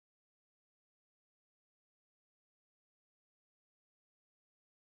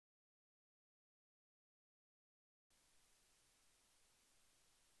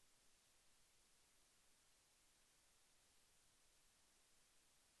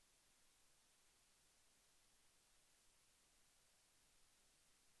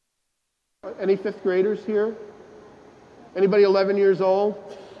Any fifth graders here? Anybody 11 years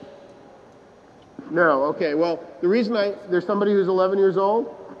old? No, okay. Well, the reason there's somebody who's 11 years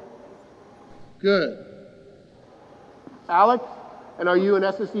old? Good. Alex, and are you an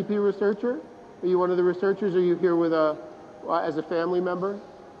SSEP researcher? Are you one of the researchers? Or are you here with as a family member?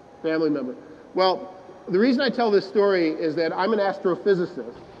 Family member. Well, the reason I tell this story is that I'm an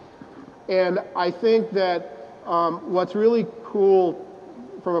astrophysicist. And I think that what's really cool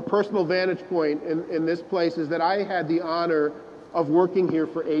from a personal vantage point in this place is that I had the honor of working here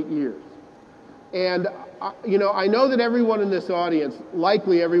for 8 years. And I know that everyone in this audience,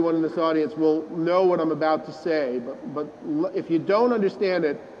 likely everyone in this audience, will know what I'm about to say, but if you don't understand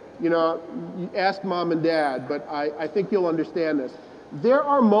it, you ask mom and dad, but I think you'll understand this. There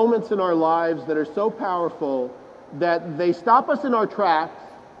are moments in our lives that are so powerful that they stop us in our tracks,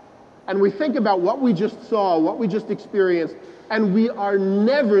 and we think about what we just saw, what we just experienced, and we are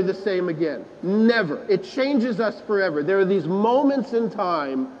never the same again. Never. It changes us forever. There are these moments in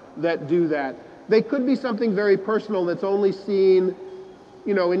time that do that. They could be something very personal that's only seen,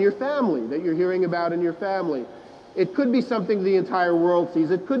 in your family, that you're hearing about in your family. It could be something the entire world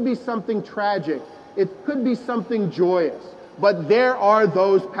sees. It could be something tragic. It could be something joyous. But there are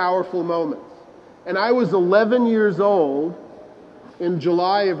those powerful moments. And I was 11 years old in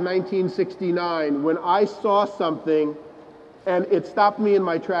July of 1969 when I saw something and it stopped me in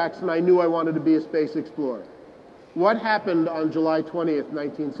my tracks and I knew I wanted to be a space explorer. What happened on July 20th,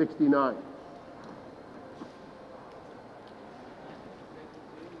 1969?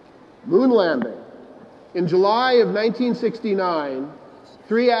 Moon landing. In July of 1969,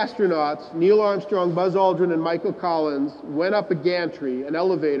 3 astronauts, Neil Armstrong, Buzz Aldrin, and Michael Collins, went up a gantry, an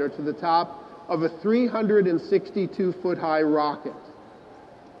elevator, to the top of a 362-foot-high rocket.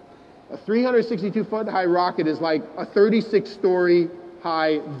 A 362-foot-high rocket is like a 36-story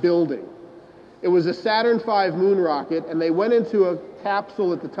high building. It was a Saturn V moon rocket, and they went into a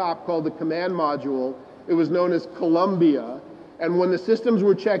capsule at the top called the command module. It was known as Columbia. And when the systems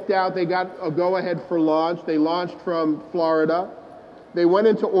were checked out, they got a go-ahead for launch. They launched from Florida. They went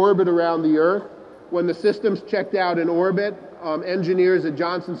into orbit around the Earth. When the systems checked out in orbit, engineers at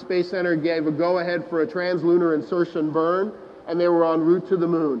Johnson Space Center gave a go-ahead for a translunar insertion burn, and they were en route to the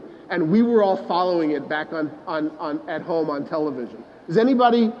moon. And we were all following it back at home on television. Is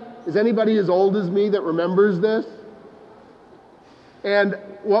anybody as old as me that remembers this? And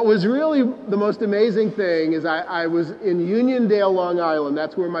what was really the most amazing thing is I was in Uniondale, Long Island.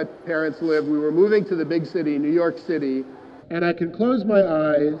 That's where my parents lived. We were moving to the big city, New York City. And I could close my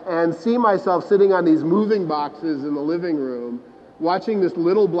eyes and see myself sitting on these moving boxes in the living room, watching this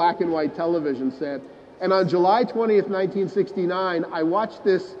little black and white television set. And on July 20th, 1969, I watched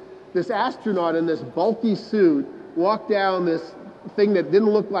this astronaut in this bulky suit walk down this thing that didn't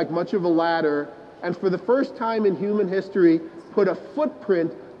look like much of a ladder, and for the first time in human history, put a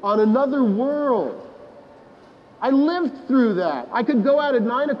footprint on another world. I lived through that. I could go out at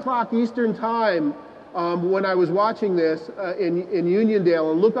 9 o'clock Eastern Time when I was watching this in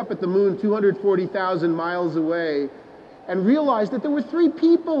Uniondale and look up at the moon 240,000 miles away and realize that there were 3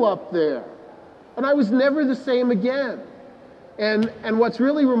 people up there. And I was never the same again. And what's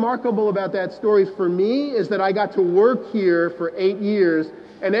really remarkable about that story for me is that I got to work here for 8 years,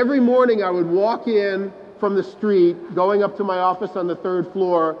 and every morning I would walk in from the street, going up to my office on the 3rd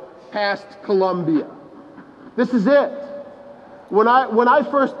floor, past Columbia. This is it. When I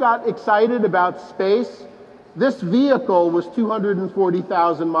first got excited about space, this vehicle was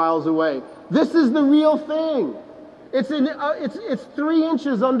 240,000 miles away. This is the real thing. It's 3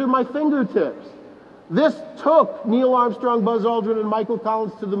 inches under my fingertips. This took Neil Armstrong, Buzz Aldrin, and Michael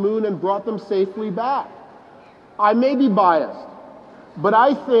Collins to the moon and brought them safely back. I may be biased, but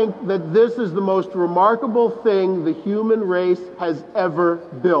I think that this is the most remarkable thing the human race has ever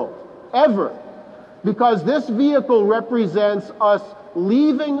built. Ever. Because this vehicle represents us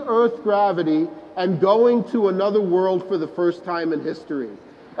leaving Earth gravity and going to another world for the first time in history.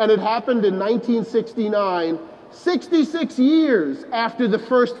 And it happened in 1969, 66 years after the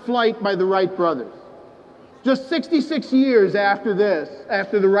first flight by the Wright brothers. Just 66 years after this,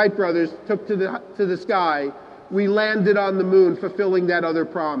 after the Wright brothers took to the sky, we landed on the moon, fulfilling that other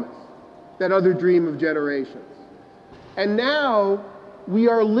promise, that other dream of generations. And now we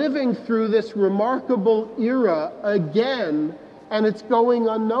are living through this remarkable era again, and it's going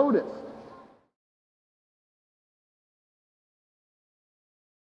unnoticed.